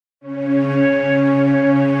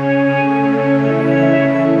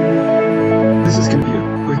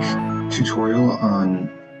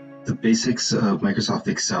basics of Microsoft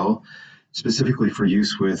Excel, specifically for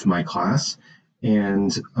use with my class.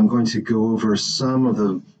 And I'm going to go over some of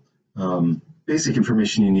the basic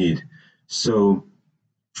information you need. So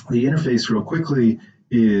the interface, real quickly,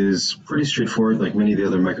 is pretty straightforward, like many of the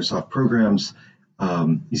other Microsoft programs.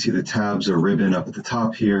 You see the tabs or ribbon up at the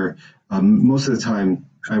top here. Most of the time,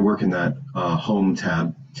 I work in that Home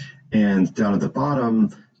tab. And down at the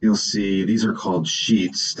bottom, you'll see these are called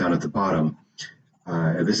sheets down at the bottom.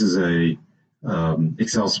 This is a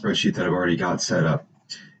Excel spreadsheet that I've already got set up.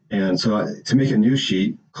 And so to make a new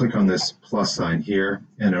sheet, click on this plus sign here,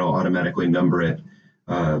 and it'll automatically number it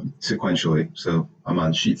sequentially. So I'm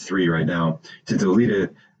on sheet 3 right now. To delete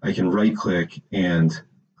it, I can right-click and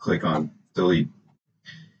click on delete.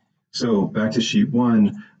 So back to sheet 1,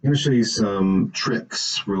 I'm going to show you some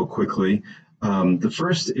tricks real quickly. The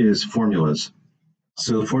first is formulas.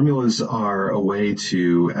 So formulas are a way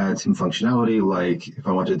to add some functionality, like if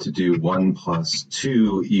I wanted to do 1 plus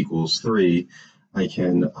 2 equals 3, I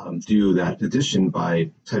can do that addition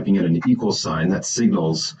by typing in an equal sign that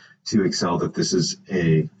signals to Excel that this is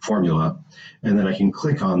a formula. And then I can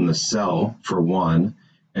click on the cell for 1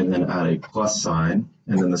 and then add a plus sign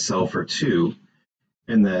and then the cell for 2.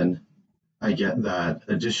 And then I get that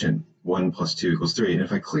addition, 1 plus 2 equals 3. And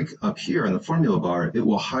if I click up here in the formula bar, it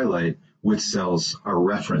will highlight which cells are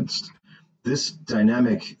referenced. This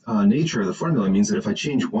dynamic nature of the formula means that if I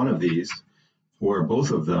change one of these or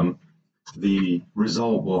both of them, the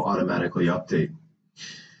result will automatically update.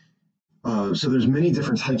 So there's many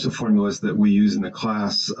different types of formulas that we use in the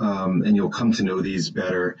class, and you'll come to know these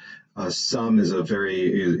better. Sum is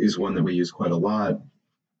one that we use quite a lot.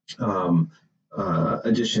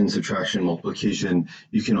 Addition, subtraction, multiplication.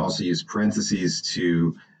 You can also use parentheses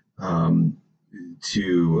to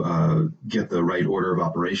get the right order of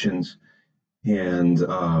operations, and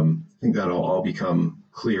I think that'll all become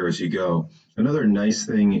clear as you go. Another nice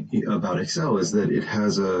thing about Excel is that it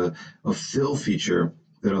has a fill feature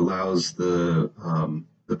that allows the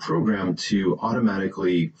program to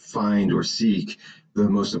automatically find or seek the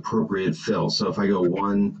most appropriate fill. So if I go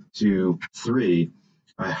 1, 2, 3,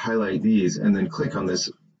 I highlight these and then click on this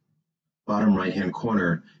bottom right-hand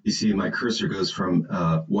corner. You see my cursor goes from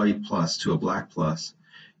a white plus to a black plus,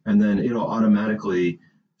 and then it'll automatically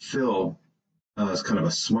fill as kind of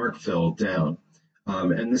a smart fill down.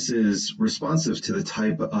 And this is responsive to the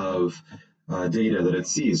type of data that it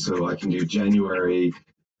sees. So I can do January,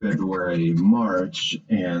 February, March,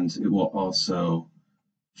 and it will also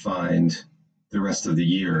find the rest of the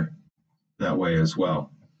year that way as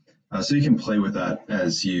well. So you can play with that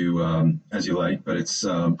as you like, but it's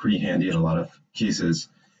pretty handy in a lot of cases.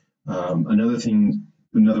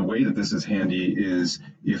 Another way that this is handy is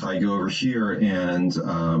if I go over here and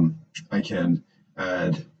I can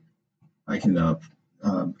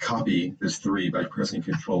copy this 3 by pressing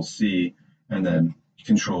Control C and then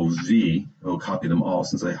Control V. It will copy them all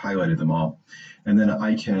since I highlighted them all. And then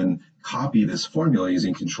I can copy this formula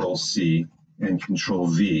using Control C and Control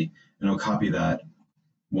V, and it'll copy that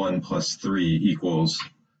 1 plus 3 equals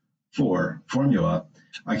 4 formula.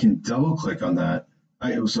 I can double click on that.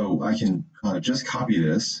 So I can just copy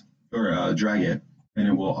this or drag it, and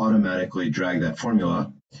it will automatically drag that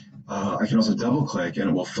formula. I can also double click and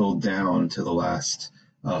it will fill down to the last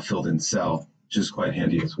filled in cell, which is quite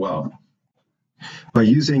handy as well. By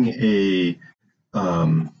using a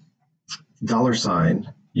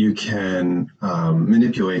 $sign, you can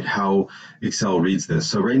manipulate how Excel reads this.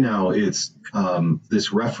 So right now it's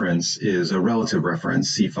this reference is a relative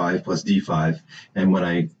reference, C5 plus D5, and when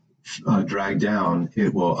I drag down,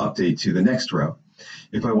 it will update to the next row.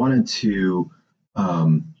 If I wanted to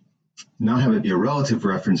not have it be a relative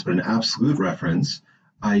reference, but an absolute reference,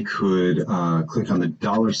 I could click on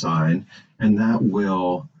the $sign, and that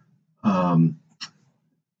will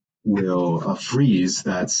freeze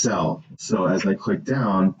that cell. So as I click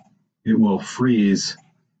down, it will freeze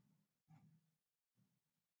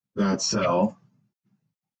that cell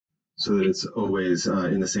so that it's always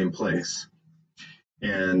in the same place.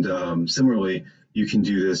 And similarly, you can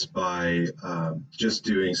do this by just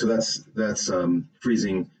doing, so that's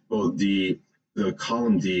freezing both the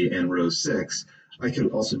column D and row 6. I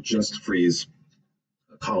could also just freeze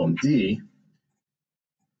column D,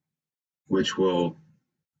 which will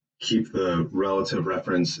keep the relative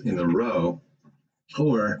reference in the row,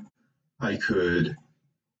 or I could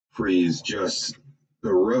freeze just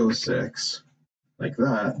the row 6 like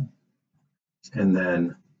that, and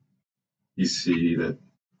then you see that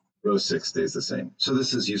row 6 stays the same. So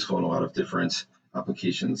this is useful in a lot of different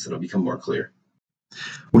applications that'll become more clear.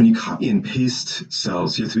 When you copy and paste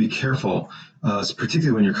cells, you have to be careful,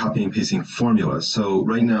 particularly when you're copying and pasting formulas. So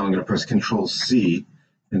right now I'm going to press Control C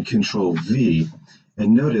and Control V,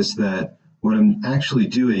 and notice that what I'm actually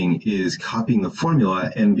doing is copying the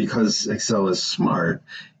formula, and because Excel is smart,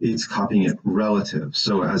 it's copying it relative.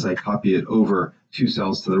 So as I copy it over 2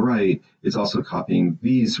 cells to the right, it's also copying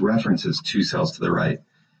these references 2 cells to the right.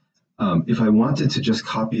 If I wanted to just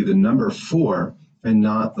copy the number 4 and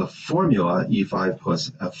not the formula E5 plus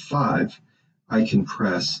F5, I can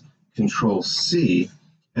press Control C,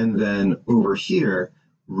 and then over here,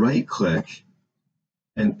 right click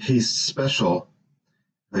and paste special.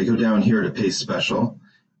 I go down here to paste special.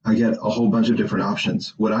 I get a whole bunch of different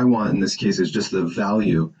options. What I want in this case is just the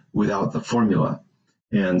value without the formula.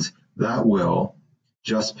 And that will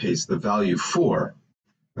just paste the value 4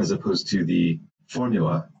 as opposed to the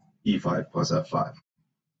formula E5 plus F5.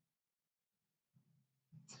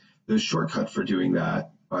 The shortcut for doing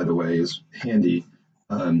that, by the way, is handy.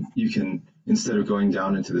 You can, instead of going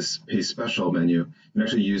down into this paste special menu, you can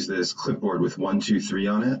actually use this clipboard with 1, 2, 3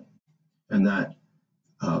 on it, and that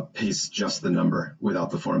pastes just the number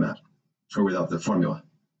without the format or without the formula.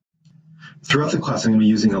 Throughout the class, I'm going to be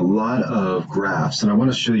using a lot of graphs, and I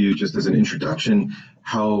want to show you just as an introduction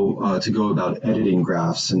how to go about editing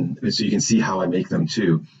graphs, and so you can see how I make them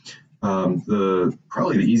too.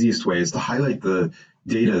 Probably the easiest way is to highlight the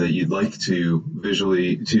data that you'd like to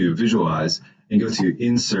visualize and go to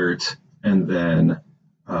Insert, and then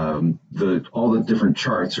all the different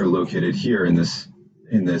charts are located here in this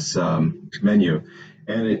menu,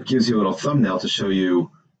 and it gives you a little thumbnail to show you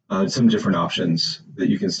some different options that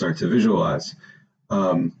you can start to visualize.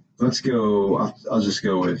 Let's go. I'll just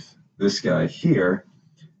go with this guy here,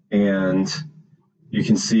 and you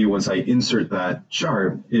can see once I insert that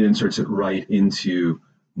chart, it inserts it right into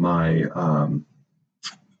my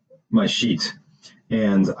my sheet.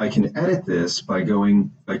 And I can edit this by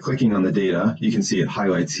clicking on the data. You can see it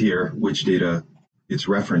highlights here which data it's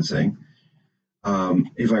referencing.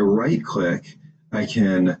 If I right click, I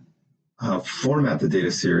can format the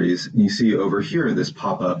data series. And you see over here this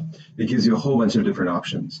pop-up, it gives you a whole bunch of different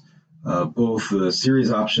options. Both the series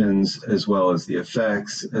options as well as the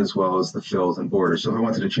effects, as well as the fills and borders. So if I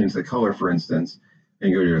wanted to change the color, for instance,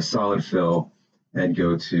 and go to a solid fill and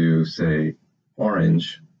go to, say,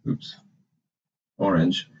 orange,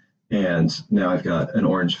 and now I've got an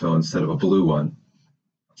orange fill instead of a blue one.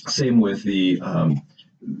 Same with the,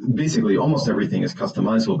 basically almost everything is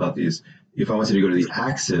customizable about these. If I wanted to go to the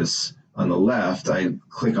axis on the left, I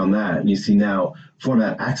click on that, and you see now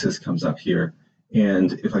format axis comes up here.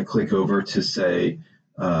 And if I click over to, say,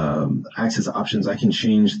 axis options, I can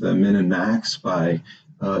change the min and max by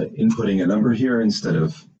inputting a number here instead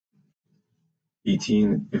of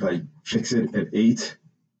 18. If I fix it at 8,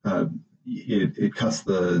 it cuts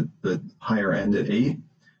the higher end at 8.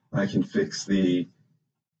 I can fix the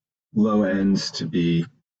low end to be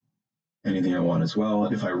anything I want as well.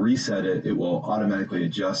 If I reset it, it will automatically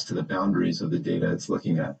adjust to the boundaries of the data it's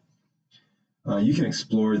looking at. You can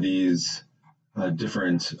explore these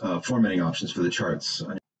different formatting options for the charts.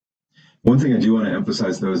 One thing I do want to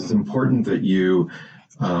emphasize, though, is it's important that you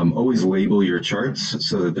always label your charts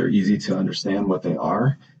so that they're easy to understand what they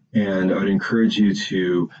are. And I would encourage you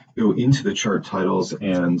to go into the chart titles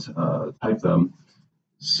and type them.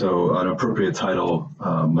 So an appropriate title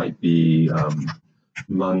might be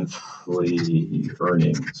monthly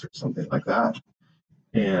earnings or something like that.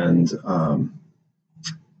 And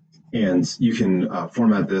you can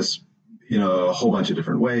format this in a whole bunch of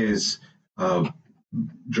different ways,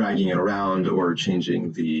 dragging it around or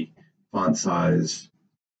changing the font size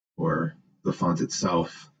or the font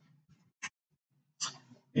itself,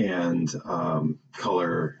 and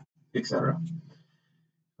color, etc.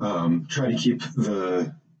 Try to keep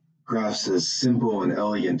the graphs as simple and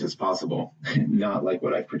elegant as possible, not like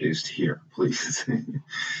what I've produced here, please.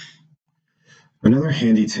 Another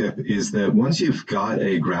handy tip is that once you've got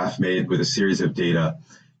a graph made with a series of data,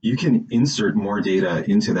 you can insert more data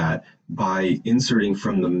into that by inserting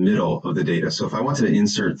from the middle of the data. So if I wanted to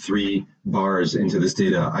insert 3 bars into this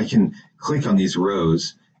data, I can click on these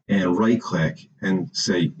rows and right click and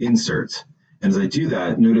say insert. And as I do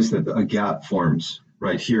that, notice that a gap forms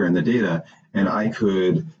right here in the data, and I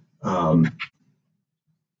could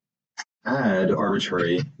add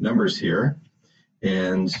arbitrary numbers here,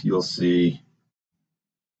 and you'll see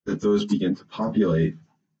that those begin to populate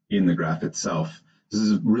in the graph itself. This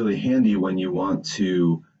is really handy when you want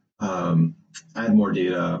to add more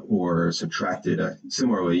data or subtract data.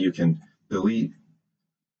 Similarly, you can delete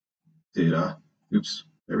data,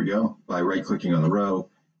 there we go, by right-clicking on the row,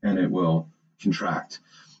 and it will contract.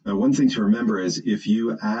 Now, one thing to remember is if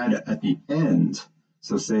you add at the end,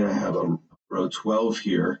 so say I have a row 12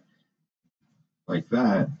 here, like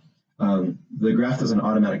that, the graph doesn't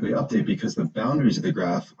automatically update because the boundaries of the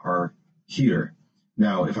graph are here.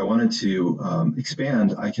 Now, if I wanted to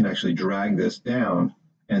expand, I can actually drag this down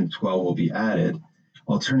and 12 will be added.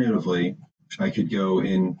 Alternatively, I could go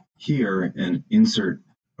in here and insert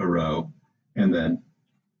a row and then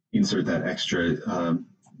insert that extra,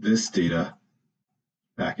 this data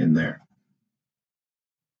back in there.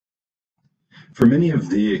 For many of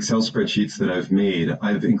the Excel spreadsheets that I've made,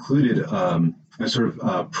 I've included, I sort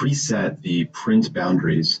of preset the print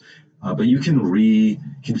boundaries, but you can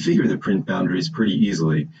reconfigure the print boundaries pretty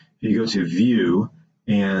easily. If you go to View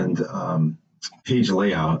and Page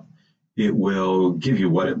Layout, it will give you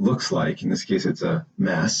what it looks like. In this case, it's a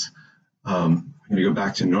mess. I'm going to go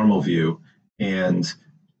back to Normal View, and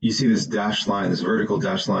you see this dashed line, this vertical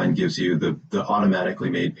dashed line gives you the automatically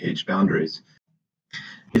made page boundaries.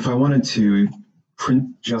 If I wanted to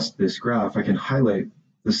print just this graph, I can highlight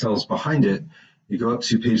the cells behind it. You go up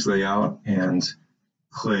to Page Layout and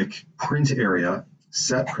click Print Area,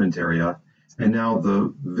 Set Print Area, and now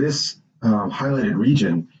this highlighted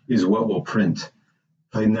region is what will print.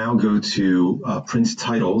 If I now go to Print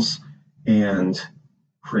Titles and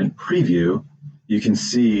Print Preview, you can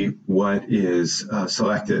see what is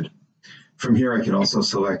selected. From here, I can also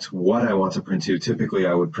select what I want to print to. Typically,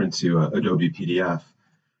 I would print to Adobe PDF.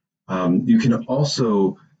 You can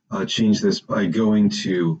also change this by going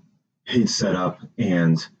to Page Setup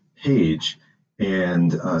and Page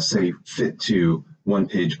and say fit to one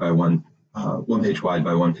page wide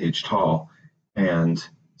by 1 page tall, and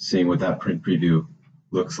seeing what that print preview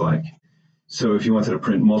looks like. So if you wanted to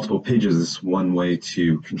print multiple pages, this is one way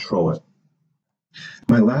to control it.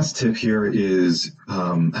 My last tip here is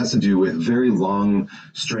has to do with very long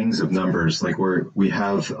strings of numbers, like where we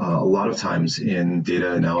have a lot of times in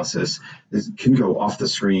data analysis, it can go off the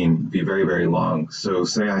screen, be very, very long. So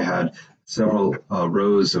say I had several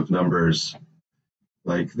rows of numbers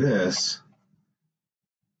like this,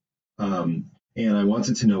 and I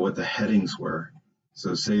wanted to know what the headings were.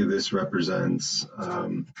 So say this represents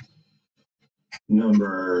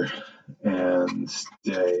number and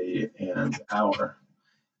day and hour.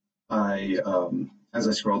 As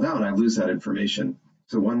I scroll down, I lose that information.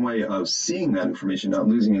 So one way of seeing that information, not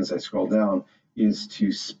losing as I scroll down, is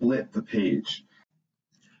to split the page.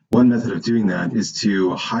 One method of doing that is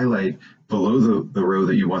to highlight below the row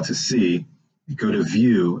that you want to see, go to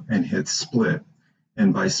View and hit Split.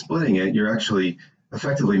 And by splitting it, you're actually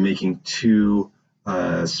effectively making two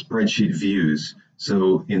spreadsheet views.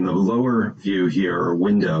 So in the lower view here, or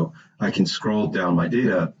window, I can scroll down my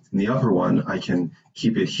data. In the upper one, I can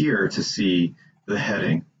keep it here to see the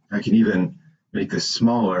heading. I can even make this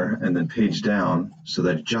smaller and then page down so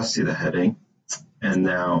that I just see the heading. And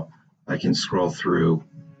now I can scroll through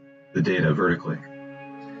the data vertically.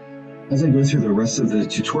 As I go through the rest of the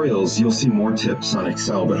tutorials, you'll see more tips on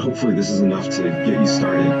Excel, but hopefully this is enough to get you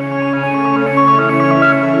started.